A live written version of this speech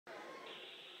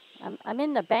I'm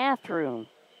in the bathroom.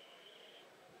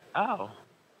 Oh.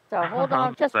 So hold on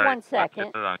I'm just sorry. 1 second.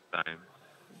 It's a long time.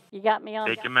 You got me on.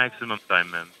 Take your maximum time,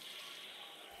 ma'am.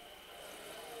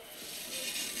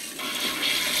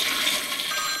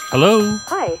 Hello?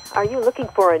 Hi, are you looking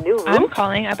for a new roof? I'm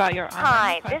calling about your online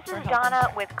Hi, request this for is help.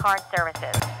 Donna with Card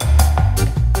Services.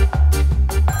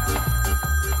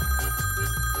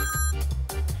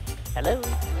 Hello?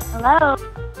 Hello.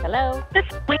 Hello? This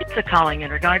is Lisa calling in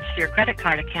regards to your credit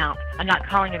card account. I'm not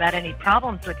calling about any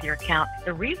problems with your account.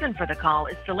 The reason for the call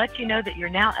is to let you know that you're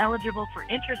now eligible for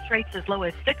interest rates as low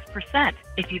as 6%.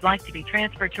 If you'd like to be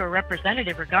transferred to a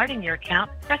representative regarding your account,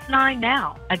 press 9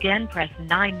 now. Again, press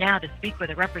 9 now to speak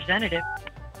with a representative.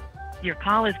 Your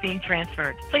call is being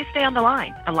transferred. Please stay on the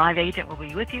line. A live agent will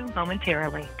be with you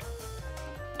momentarily.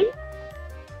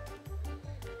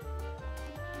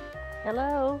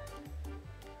 Hello?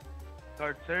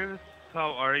 Card service,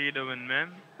 how are you doing,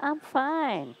 ma'am? I'm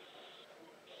fine.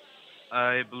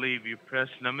 I believe you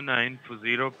pressed number 9 for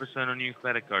 0% on your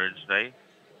credit cards, right?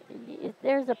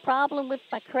 There's a problem with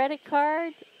my credit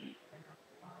card?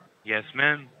 Yes,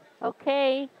 ma'am.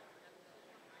 Okay.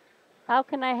 How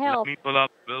can I help? Let me pull up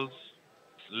bills.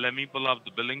 Let me pull up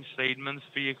the billing statements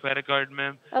for your credit card,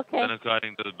 ma'am. Okay. Then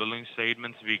according to the billing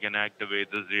statements, we can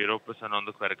activate the 0% on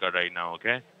the credit card right now,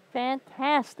 okay?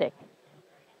 Fantastic.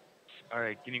 All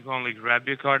right, can you kindly grab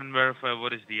your card and verify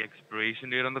what is the expiration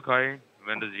date on the card?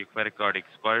 When does your credit card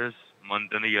expires?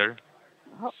 Month and a year?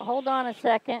 Hold on a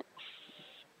second.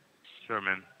 Sure,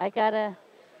 ma'am. I gotta.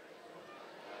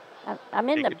 I'm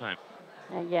in Take the. your time.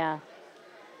 Yeah.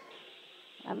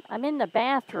 I'm in the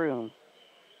bathroom.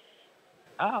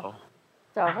 Oh.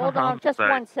 So hold on I'm just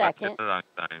sorry. 1 second. It's a long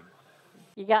time.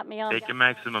 You got me on. Take your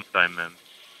maximum time, ma'am.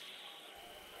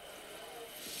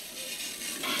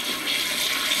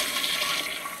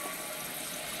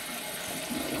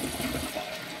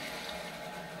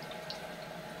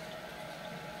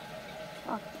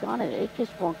 Oh, darn it, it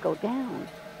just won't go down.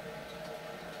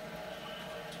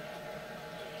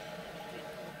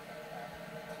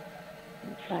 Let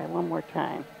me try one more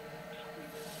time.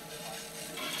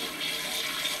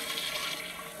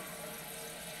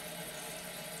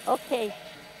 Okay.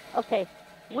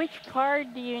 Which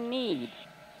card do you need?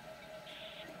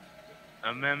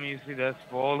 Ma'am, you see, that's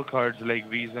for all the cards like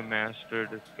Visa, Master,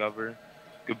 Discover.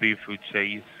 Could be for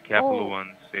Chase, Capital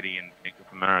One, City, and Bank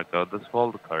of America. That's for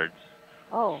all the cards.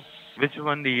 Oh. Which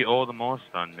one do you owe the most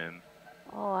on, ma'am?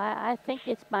 Oh, I think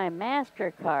it's my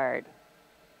MasterCard.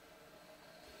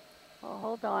 Oh,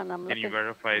 hold on, I'm looking. Can you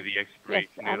verify the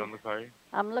expiration date on the card?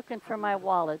 I'm looking for my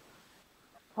wallet.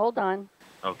 Hold on.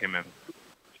 Okay, ma'am.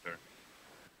 Sure.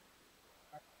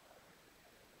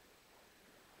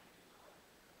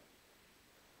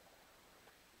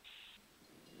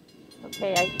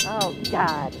 Okay, oh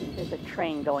God, there's a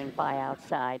train going by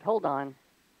outside. Hold on.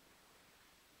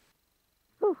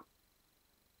 Whew.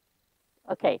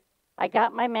 Okay, I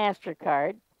got my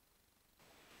MasterCard.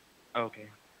 Okay.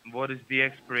 What is the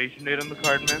expiration date on the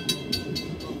card, ma'am?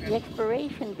 The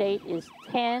expiration date is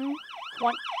 10/20.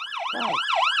 Oh,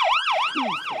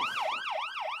 Jesus.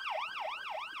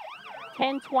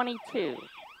 10/22.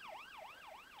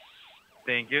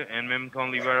 Thank you. And ma'am,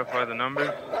 kindly verify the numbers.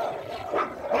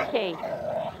 Okay.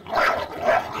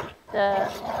 The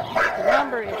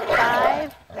number is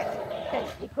 5.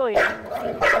 Okay, go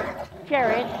ahead.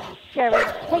 Jared,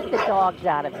 take the dogs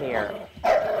out of here.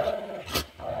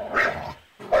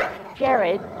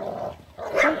 Jared,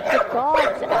 take the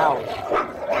dogs out.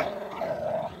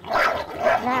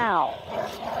 Now.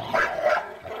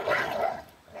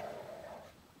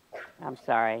 I'm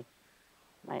sorry.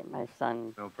 My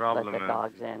son No problem, let the ma'am.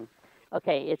 dogs in.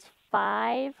 Okay, it's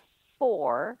 5,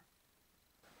 4,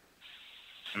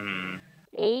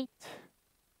 8,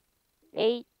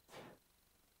 8,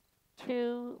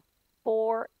 2,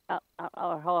 4.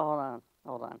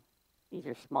 Hold on. These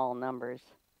are small numbers.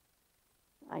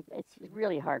 It's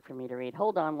really hard for me to read.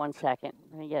 Hold on 1 second.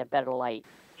 Let me get a better light.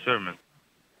 Sure, ma'am.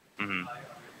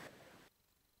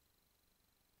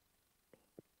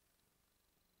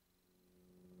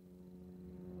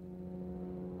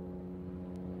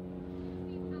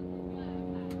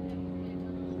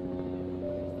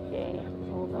 Okay,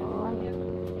 hold on.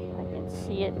 I can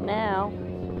see it now.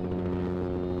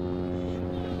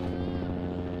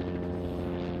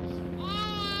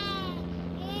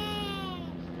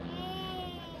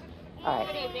 All right.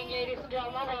 Good evening, ladies and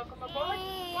gentlemen. Welcome aboard.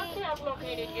 Once you have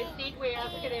located your seat, we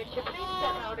ask you to please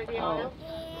step out of the aisle.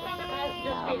 From the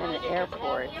passengers I'm in behind the you,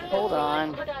 airport. Hold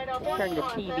on. Turn the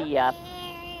TV up.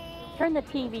 Turn the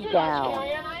TV down,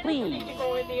 please. To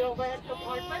go in the overhead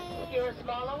compartment. Your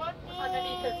smaller ones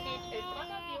underneath the seat in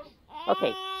front of you.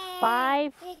 Okay,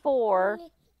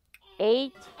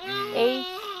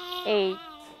 54888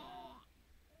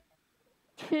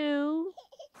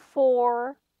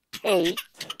 248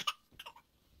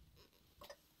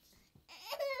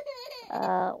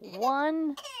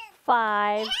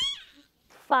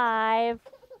 155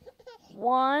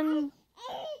 1.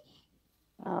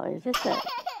 Oh, is this a?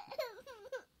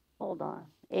 Hold on.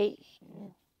 8.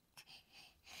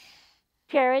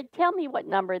 Jared, tell me what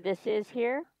number this is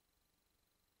here.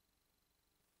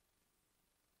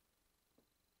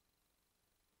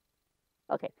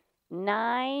 Okay.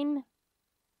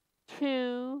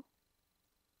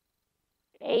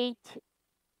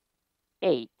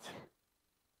 9288.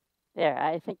 There,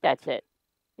 I think that's it.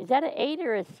 Is that an 8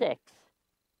 or a 6?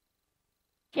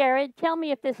 Jared, tell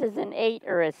me if this is an 8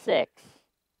 or a 6.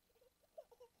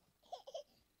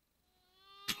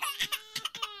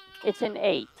 It's an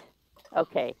 8.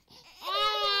 Okay.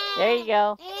 There you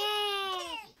go.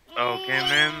 Okay,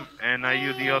 ma'am. And are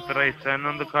you the authorized sender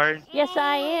on the card? Yes,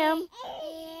 I am.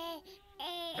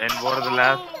 And what are the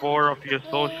last 4 of your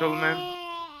social, ma'am?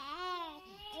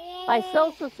 My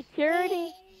social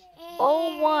security,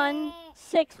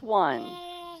 0161.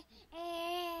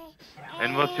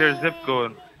 And what's your zip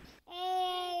code?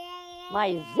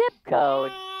 My zip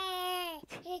code?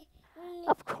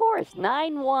 Of course,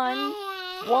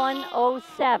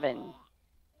 91107.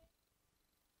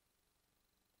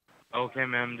 Okay,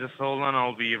 ma'am. Just hold on.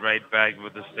 I'll be right back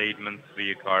with the statements for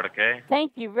your card, okay?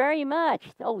 Thank you very much.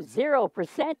 Oh,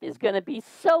 0% is going to be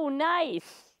so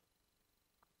nice.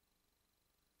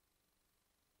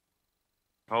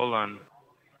 Hold on.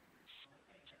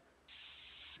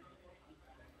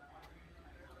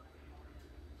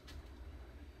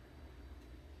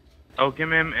 Okay,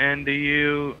 ma'am. And do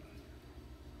you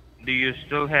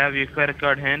still have your credit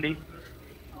card handy?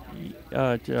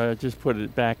 Just put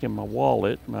it back in my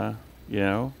wallet.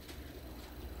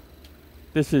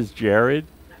 This is Jared.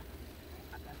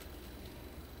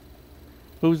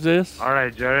 Who's this? All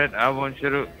right, Jared. I want you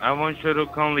to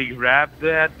kindly grab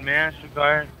that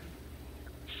MasterCard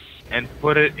and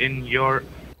put it in your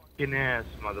fucking ass,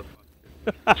 motherfucker.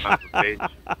 Son of a bitch.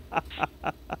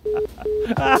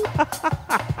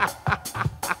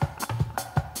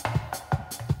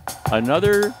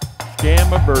 Another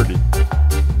scam averted.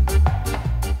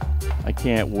 I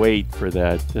can't wait for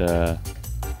that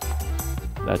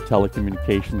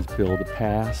telecommunications bill to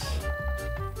pass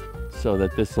so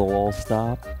that this will all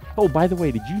stop. Oh, by the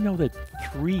way, did you know that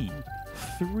three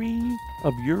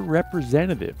of your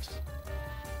representatives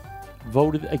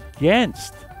voted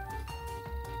against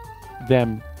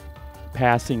them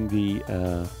passing the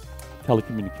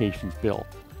telecommunications bill?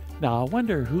 Now, I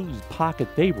wonder whose pocket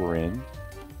they were in.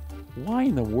 Why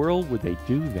in the world would they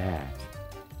do that?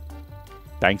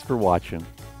 Thanks for watching.